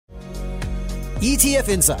ETF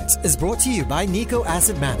Insights is brought to you by Nico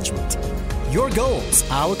Asset Management. Your goals,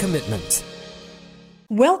 our commitment.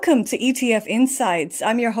 Welcome to ETF Insights.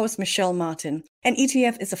 I'm your host, Michelle Martin. An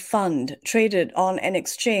ETF is a fund traded on an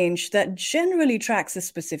exchange that generally tracks a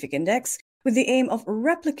specific index with the aim of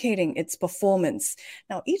replicating its performance.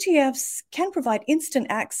 Now, ETFs can provide instant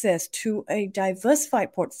access to a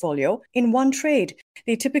diversified portfolio in one trade.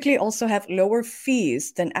 They typically also have lower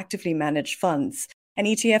fees than actively managed funds. An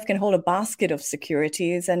ETF can hold a basket of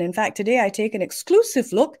securities. And in fact, today I take an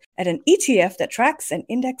exclusive look at an ETF that tracks an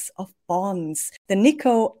index of bonds. The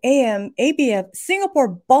Nikko ABF Singapore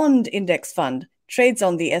Bond Index Fund trades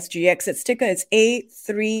on the SGX. Its ticker is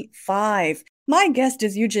A35. My guest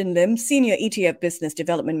is Eugene Lim, Senior ETF Business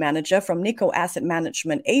Development Manager from Nikko Asset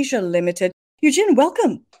Management Asia Limited. Eugene,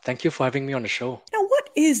 welcome. Thank you for having me on the show. Now, what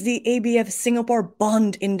is the ABF Singapore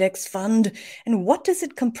Bond Index Fund and what does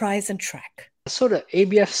it comprise and track? So the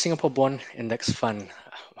ABF Singapore Bond Index Fund,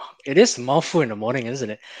 it is a mouthful in the morning,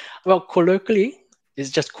 isn't it? Well,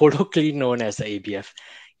 it's just colloquially known as the ABF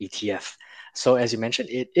ETF. So as you mentioned,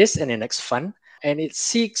 it is an index fund and it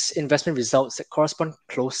seeks investment results that correspond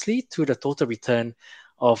closely to the total return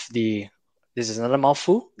of this is another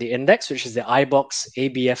mouthful, the index, which is the iBoxx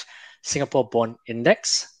ABF Singapore Bond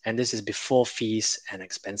Index, and this is before fees and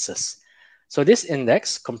expenses. So this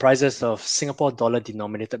index comprises of Singapore dollar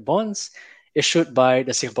denominated bonds issued by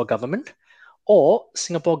the Singapore government or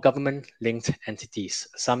Singapore government-linked entities.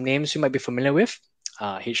 Some names you might be familiar with,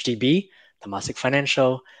 HDB, Temasek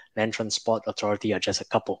Financial, Land Transport Authority are just a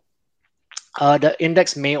couple. The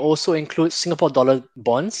index may also include Singapore dollar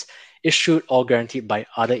bonds issued or guaranteed by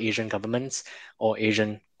other Asian governments or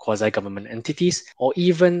Asian quasi-government entities, or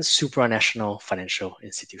even supranational financial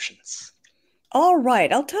institutions. All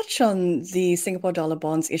right, I'll touch on the Singapore dollar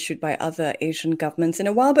bonds issued by other Asian governments in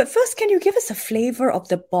a while, but first, can you give us a flavor of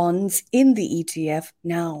the bonds in the ETF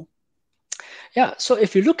now? Yeah, so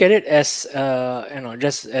if you look at it as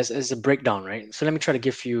just as a breakdown, right? So let me try to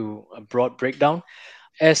give you a broad breakdown.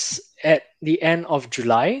 As at the end of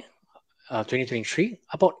July 2023,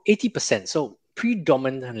 about 80%, so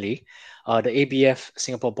predominantly, the ABF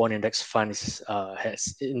Singapore Bond Index Fund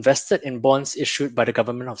has invested in bonds issued by the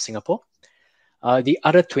government of Singapore. The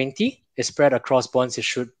other 20 is spread across bonds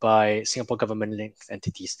issued by Singapore government-linked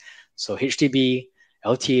entities. So HDB,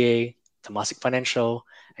 LTA, Temasek Financial,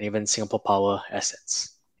 and even Singapore Power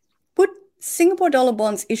Assets. Would Singapore dollar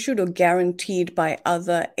bonds issued or guaranteed by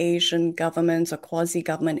other Asian governments or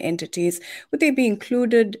quasi-government entities, would they be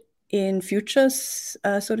included in futures,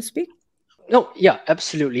 so to speak? No, yeah,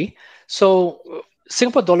 absolutely. So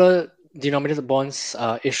Singapore dollar denominated bonds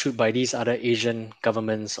issued by these other Asian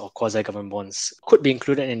governments or quasi-government bonds could be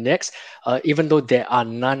included in the index, even though there are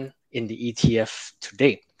none in the ETF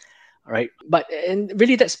today, right? And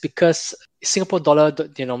really that's because Singapore dollar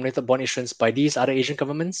denominated bond issuance by these other Asian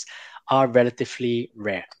governments are relatively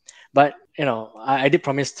rare. But, I did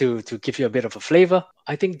promise to give you a bit of a flavor.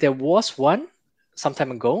 I think there was one some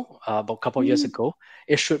time ago, about a couple of years ago,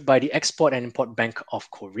 issued by the Export and Import Bank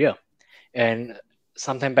of Korea. And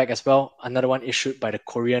sometime back as well, another one issued by the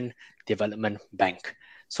Korean Development Bank.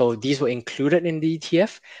 So these were included in the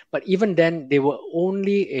ETF, but even then, they were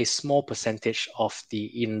only a small percentage of the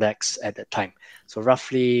index at the time. So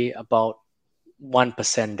roughly about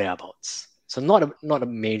 1% thereabouts. So not a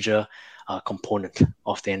major component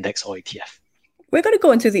of the index or ETF. We're going to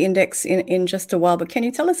go into the index in just a while, but can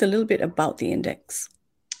you tell us a little bit about the index?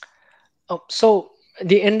 So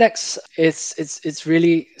the index it's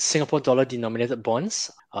really Singapore dollar denominated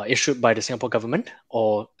bonds issued by the Singapore government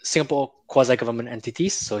or Singapore quasi-government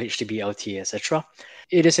entities, so HDB, LTA, etc.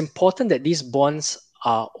 It is important that these bonds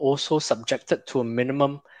are also subjected to a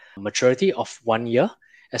minimum maturity of 1 year,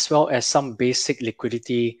 as well as some basic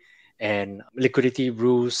liquidity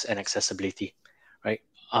rules and accessibility, right?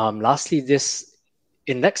 Lastly, this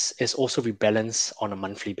index is also rebalanced on a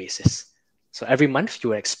monthly basis. So every month, you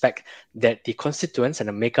would expect that the constituents and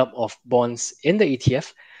the makeup of bonds in the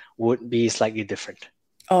ETF would be slightly different.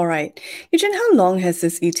 All right. Eugene, how long has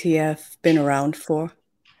this ETF been around for?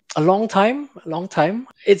 A long time.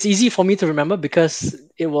 It's easy for me to remember because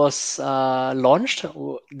it was launched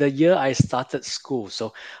the year I started school.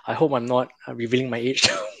 So I hope I'm not revealing my age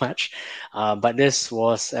too much. But this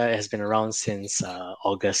has been around since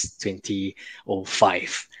August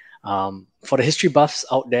 2005. For the history buffs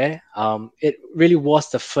out there, it really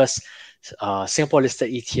was the first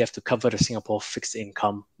Singapore-listed ETF to cover the Singapore fixed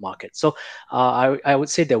income market. So I would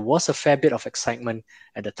say there was a fair bit of excitement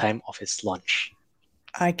at the time of its launch.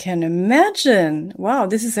 I can imagine. Wow,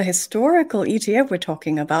 this is a historical ETF we're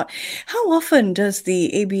talking about. How often does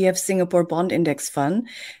the ABF Singapore Bond Index Fund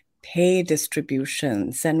pay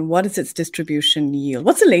distributions, and what is its distribution yield?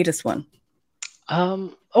 What's the latest one?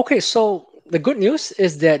 Okay, so the good news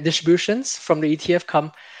is that distributions from the ETF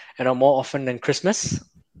come, more often than Christmas.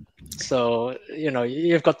 So,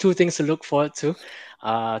 you've got two things to look forward to,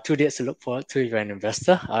 two dates to look forward to if you're an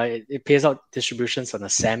investor. It pays out distributions on a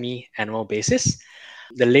semi-annual basis.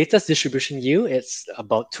 The latest distribution yield is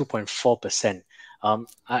about 2.4%.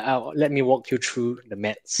 Let me walk you through the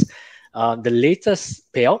maths. The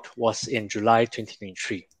latest payout was in July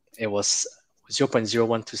 2023. It was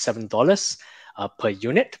 $0.0127 per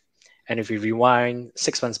unit. And if we rewind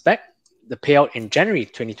 6 months back, the payout in January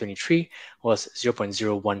 2023 was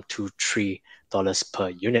 $0.0123 per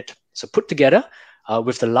unit. So put together,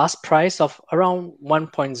 with the last price of around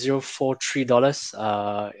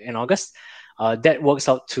 $1.043 in August, that works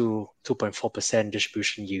out to 2.4%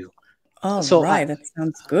 distribution yield. Oh, so right. That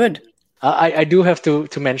sounds good. I do have to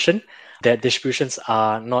mention that distributions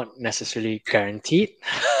are not necessarily guaranteed.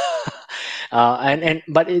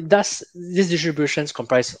 But these distributions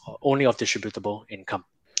comprise only of distributable income.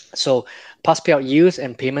 So past payout yields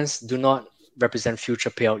and payments do not represent future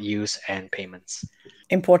payout yields and payments.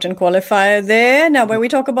 Important qualifier there. Now, when we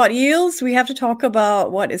talk about yields, we have to talk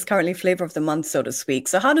about what is currently flavor of the month, so to speak.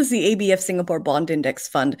 So how does the ABF Singapore Bond Index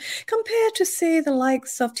Fund compare to, say, the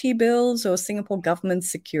likes of T-bills or Singapore government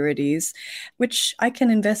securities, which I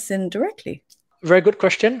can invest in directly? Very good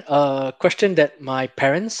question. Question that my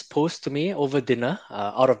parents posed to me over dinner,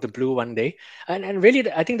 out of the blue one day. And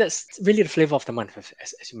really, I think that's really the flavor of the month,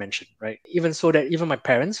 as you mentioned, right? Even so that even my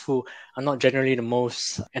parents, who are not generally the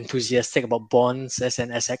most enthusiastic about bonds as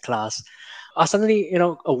an asset class, are suddenly,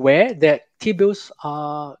 aware that T-bills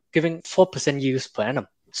are giving 4% yields per annum.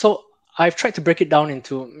 So I've tried to break it down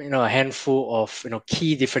into, a handful of,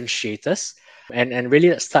 key differentiators. And really,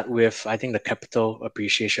 let's start with, I think, the capital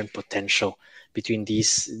appreciation potential between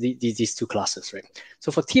these two classes, right? So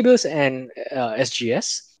for T-bills and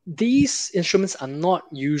SGS, these instruments are not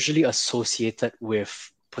usually associated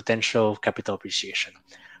with potential capital appreciation,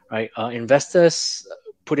 right? Investors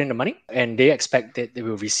put in the money and they expect that they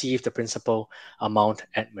will receive the principal amount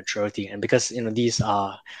at maturity. And because these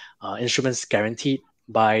are instruments guaranteed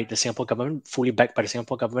by the Singapore government, fully backed by the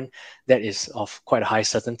Singapore government, that is of quite a high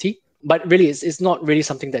certainty. But really, it's not really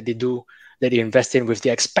something that they invest in with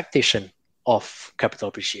the expectation of capital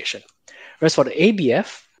appreciation. Whereas for the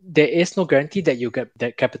ABF, there is no guarantee that you get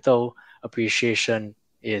that capital appreciation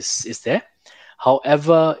is there.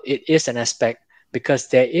 However, it is an aspect because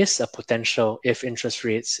there is a potential if interest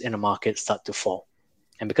rates in the market start to fall.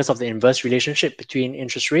 And because of the inverse relationship between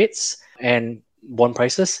interest rates and bond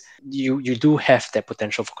prices, you do have that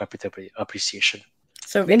potential for capital appreciation.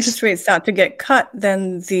 So if interest rates start to get cut,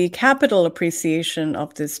 then the capital appreciation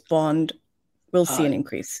of this bond will see an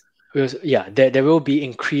increase. Yeah, there will be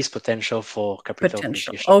increased potential for capital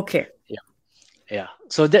appreciation. Okay. Yeah.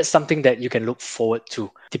 So that's something that you can look forward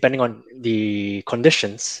to depending on the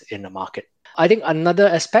conditions in the market. I think another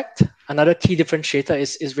key differentiator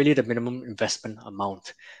is really the minimum investment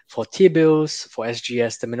amount. For T-bills, for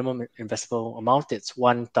SGS, the minimum investable amount, it's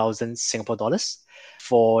 1,000 Singapore dollars.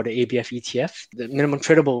 For the ABF ETF, the minimum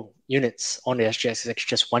tradable units on the SGS is actually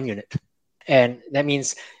just 1 unit. And that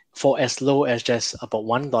means for as low as just about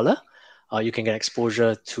 $1, you can get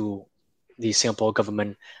exposure to the Singapore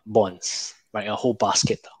government bonds, right? A whole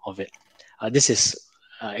basket of it. This is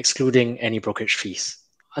excluding any brokerage fees.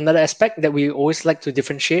 Another aspect that we always like to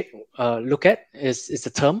look at is the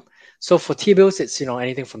term. So for T-bills, it's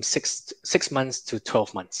anything from 6 months to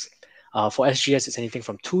 12 months. For SGS, it's anything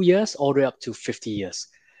from 2 years all the way up to 50 years,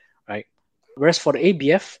 right? Whereas for the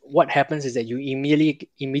ABF, what happens is that you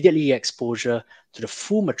immediately get exposure to the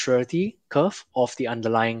full maturity curve of the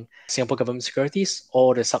underlying Singapore government securities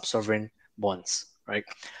or the sub-sovereign bonds, right?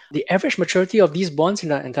 The average maturity of these bonds in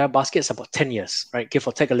the entire basket is about 10 years, right? Give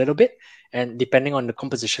or take a little bit, and depending on the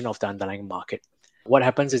composition of the underlying market. What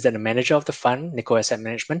happens is that the manager of the fund, Nikko Asset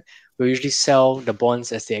Management, will usually sell the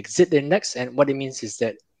bonds as they exit the index. And what it means is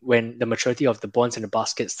that when the maturity of the bonds in the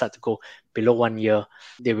basket start to go below 1 year,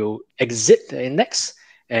 they will exit the index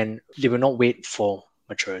and they will not wait for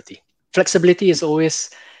maturity. Flexibility is always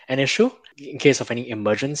an issue in case of any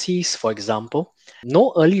emergencies, for example.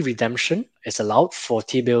 No early redemption is allowed for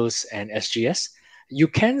T-bills and SGS. You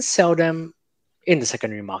can sell them in the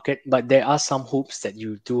secondary market, but there are some hoops that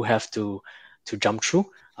you do have to jump through.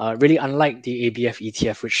 Really unlike the ABF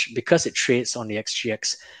ETF, which because it trades on the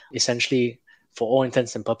XGX, essentially for all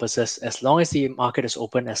intents and purposes, as long as the market is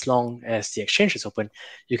open, as long as the exchange is open,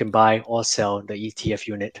 you can buy or sell the ETF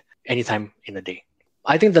unit anytime in the day.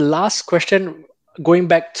 I think the last question going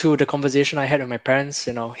back to the conversation I had with my parents,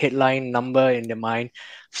 headline number in their mind,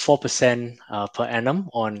 4% per annum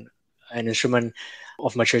on an instrument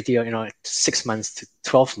of maturity, 6 months to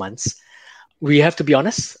 12 months. We have to be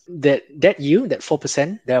honest that yield, that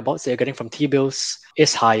 4% thereabouts that you're getting from T-bills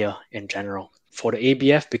is higher in general for the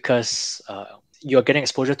ABF because you're getting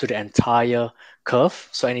exposure to the entire curve.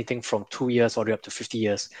 So anything from 2 years all the way up to 50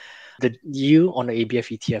 years. The yield on the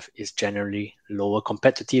ABF ETF is generally lower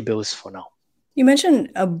compared to T-bills for now. You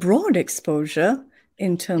mentioned a broad exposure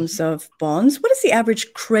in terms of bonds. What is the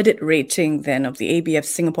average credit rating then of the ABF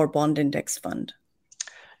Singapore Bond Index Fund?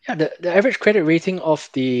 Yeah, the average credit rating of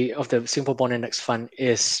the Singapore Bond Index Fund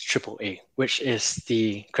is AAA, which is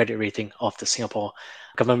the credit rating of the Singapore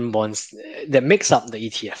government bonds that makes up the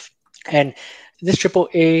ETF. And this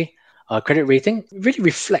AAA credit rating really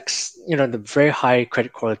reflects, the very high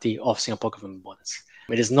credit quality of Singapore government bonds.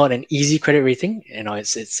 It is not an easy credit rating.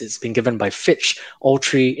 It's been given by Fitch, all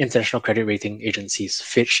three international credit rating agencies,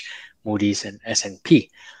 Fitch, Moody's, and S&P.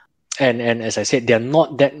 And as I said, there are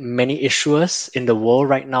not that many issuers in the world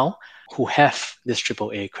right now who have this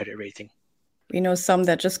AAA credit rating. We know some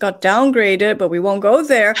that just got downgraded, but we won't go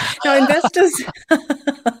there. Now,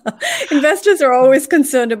 investors are always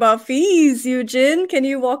concerned about fees. Eugene, can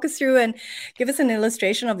you walk us through and give us an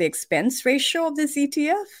illustration of the expense ratio of this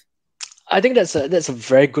ETF? I think that's a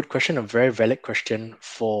very good question, a very valid question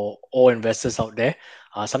for all investors out there.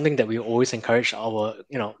 Something that we always encourage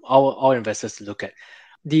our investors to look at.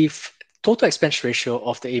 The total expense ratio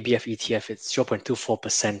of the ABF ETF is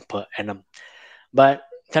 0.24% per annum. But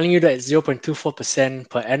telling you that it's 0.24%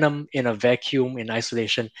 per annum in a vacuum, in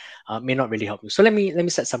isolation, may not really help you. So let me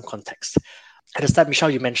set some context. At the start,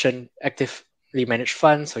 Michelle, you mentioned actively managed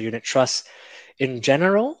funds or unit trusts. In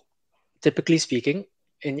general, typically speaking,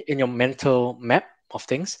 in your mental map of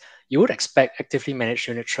things, you would expect actively managed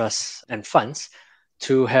unit trusts and funds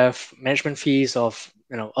to have management fees of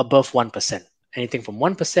above 1%. Anything from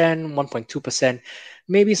 1%, 1.2%,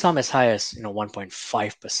 maybe some as high as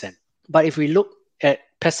 1.5%. But if we look at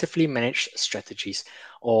passively managed strategies,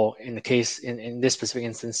 or in this specific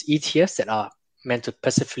instance, ETFs that are meant to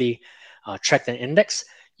passively track an index,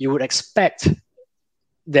 you would expect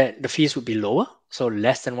that the fees would be lower, so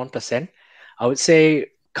less than 1%. I would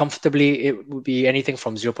say comfortably it would be anything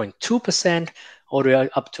from 0.2% all the way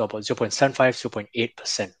up to about 0.75,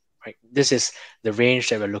 0.8%. Right? This is the range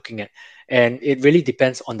that we're looking at. And it really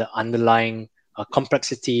depends on the underlying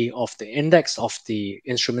complexity of the index, of the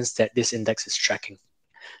instruments that this index is tracking.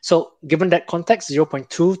 So given that context, 0.2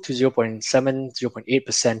 to 0.7,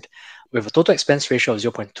 0.8%, with a total expense ratio of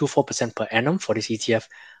 0.24% per annum for this ETF,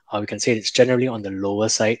 we can say it's generally on the lower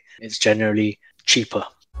side. It's generally cheaper.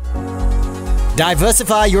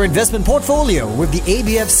 Diversify your investment portfolio with the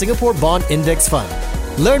ABF Singapore Bond Index Fund.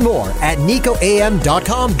 Learn more at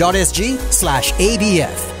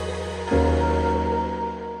nicoam.com.sg/ABF.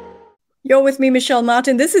 You're with me, Michelle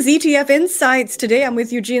Martin. This is ETF Insights. Today, I'm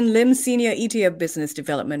with Eugene Lim, Senior ETF Business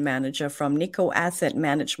Development Manager from Nikko Asset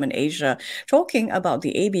Management Asia, talking about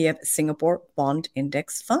the ABF Singapore Bond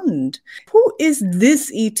Index Fund. Who is this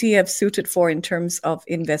ETF suited for in terms of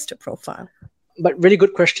investor profile? But really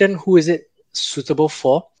good question. Who is it suitable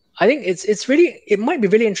for? I think it might be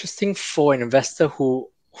really interesting for an investor who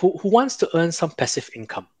wants to earn some passive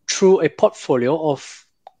income through a portfolio of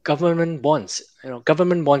government bonds,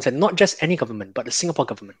 and not just any government, but the Singapore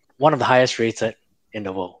government, one of the highest rated in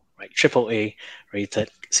the world, right? AAA rated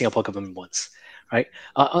Singapore government bonds, right?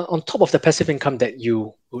 On top of the passive income that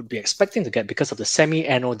you would be expecting to get because of the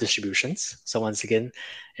semi-annual distributions. So once again,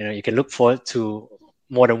 you can look forward to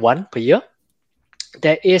more than one per year.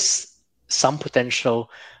 There is some potential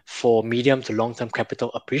for medium to long-term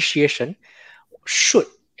capital appreciation should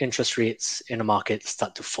interest rates in the market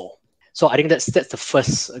start to fall. So I think that's the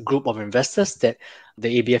first group of investors that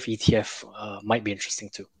the ABF ETF might be interesting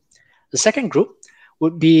to. The second group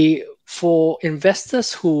would be for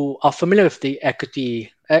investors who are familiar with the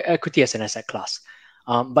equity as an asset class,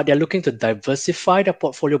 but they're looking to diversify their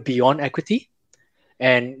portfolio beyond equity,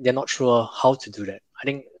 and they're not sure how to do that. I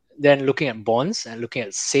think then looking at bonds and looking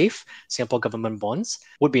at safe Singapore government bonds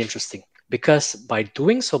would be interesting, because by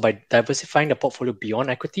doing so, by diversifying the portfolio beyond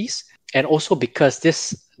equities, and also because the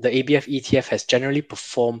ABF ETF has generally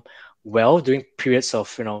performed well during periods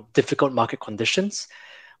of difficult market conditions,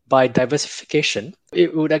 by diversification,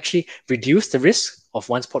 it would actually reduce the risk of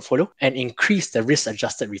one's portfolio and increase the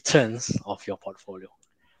risk-adjusted returns of your portfolio.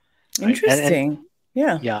 Interesting.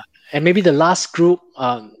 Right? And maybe the last group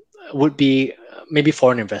would be maybe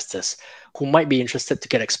foreign investors who might be interested to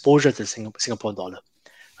get exposure to the Singapore dollar,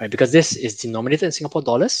 right? Because this is denominated in Singapore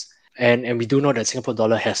dollars, and we do know that Singapore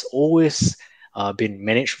dollar has always been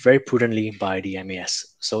managed very prudently by the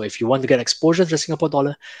MAS. So if you want to get exposure to the Singapore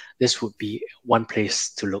dollar, this would be one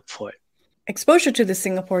place to look for it. Exposure to the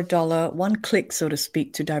Singapore dollar, one click, so to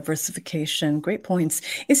speak, to diversification. Great points.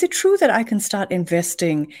 Is it true that I can start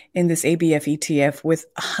investing in this ABF ETF with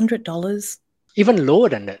 $100? Even lower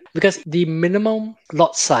than that, because the minimum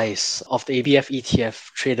lot size of the ABF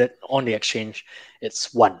ETF traded on the exchange,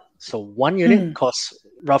 it's 1. So 1 unit costs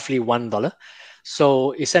roughly $1.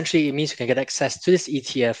 So essentially, it means you can get access to this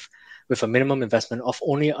ETF with a minimum investment of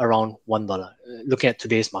only around $1, looking at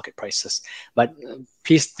today's market prices. But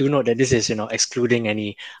please do note that this is, excluding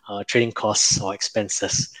any trading costs or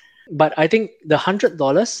expenses. But I think the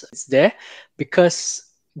 $100 is there because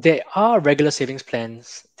there are regular savings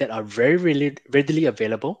plans that are very readily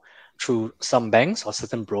available through some banks or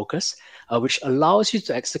certain brokers, which allows you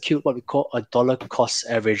to execute what we call a dollar cost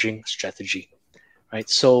averaging strategy, right?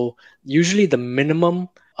 So usually the minimum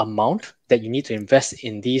amount that you need to invest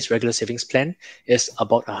in these regular savings plan is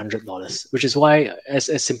about $100, which is why, as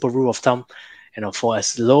a simple rule of thumb, for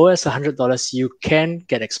as low as $100, you can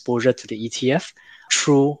get exposure to the ETF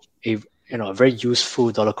through a very useful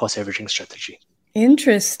dollar cost averaging strategy.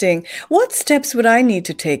 Interesting. What steps would I need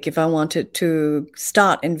to take if I wanted to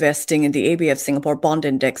start investing in the ABF Singapore Bond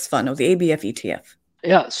Index Fund or the ABF ETF?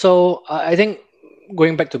 Yeah, so I think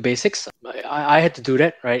going back to basics, I had to do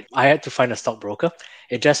that, right? I had to find a stockbroker.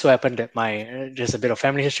 It just so happened that there's a bit of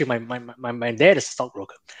family history. My dad is a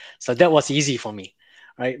stockbroker, so that was easy for me,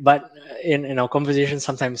 right? But in our conversation,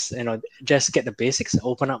 sometimes just get the basics,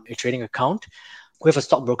 open up a trading account. With a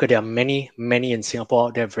stockbroker, there are many in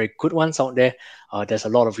Singapore. There are very good ones out there. There's a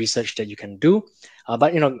lot of research that you can do.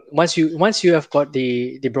 But once you have got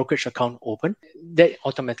the brokerage account open, that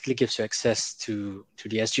automatically gives you access to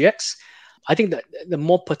the SGX. I think that the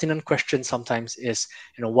more pertinent question sometimes is,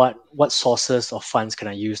 what sources of funds can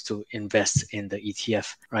I use to invest in the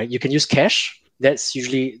ETF, right? You can use cash. That's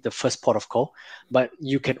usually the first port of call, but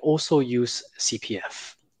you can also use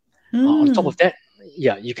CPF. On top of that,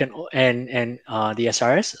 yeah, you can, and the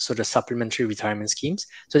SRS, so the supplementary retirement schemes.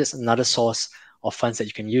 So that's another source of funds that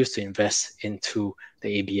you can use to invest into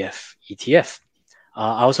the ABF ETF.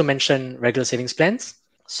 I also mentioned regular savings plans.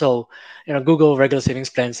 So, Google regular savings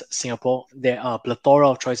plans Singapore. There are a plethora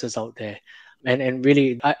of choices out there, and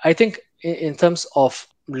really, I think in terms of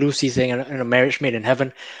Lucy saying, a marriage made in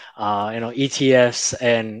heaven, ETFs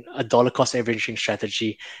and a dollar cost averaging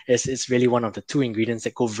strategy is really one of the two ingredients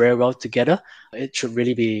that go very well together. It should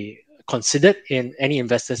really be considered in any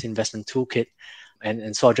investor's investment toolkit.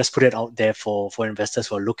 And so I'll just put it out there for investors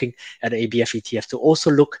who are looking at the ABF ETF to also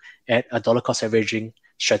look at a dollar cost averaging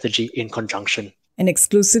strategy in conjunction. An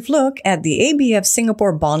exclusive look at the ABF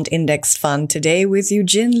Singapore Bond Index Fund today with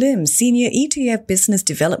Eugene Lim, Senior ETF Business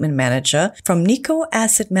Development Manager from Nikko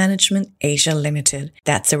Asset Management Asia Limited.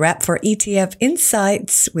 That's a wrap for ETF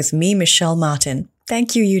Insights with me, Michelle Martin.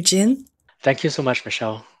 Thank you, Eugene. Thank you so much,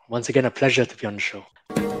 Michelle. Once again, a pleasure to be on the show.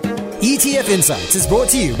 ETF Insights is brought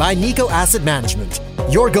to you by Nikko Asset Management.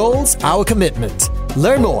 Your goals, our commitment.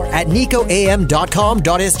 Learn more at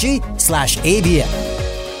nikkoam.com.sg/ABF.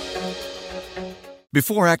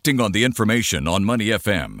 Before acting on the information on Money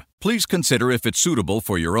FM, please consider if it's suitable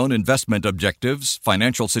for your own investment objectives,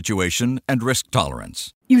 financial situation, and risk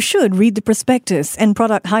tolerance. You should read the prospectus and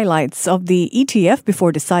product highlights of the ETF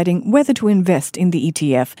before deciding whether to invest in the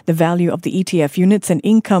ETF. The value of the ETF units and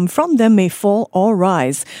income from them may fall or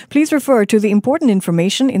rise. Please refer to the important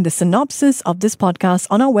information in the synopsis of this podcast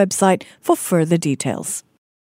on our website for further details.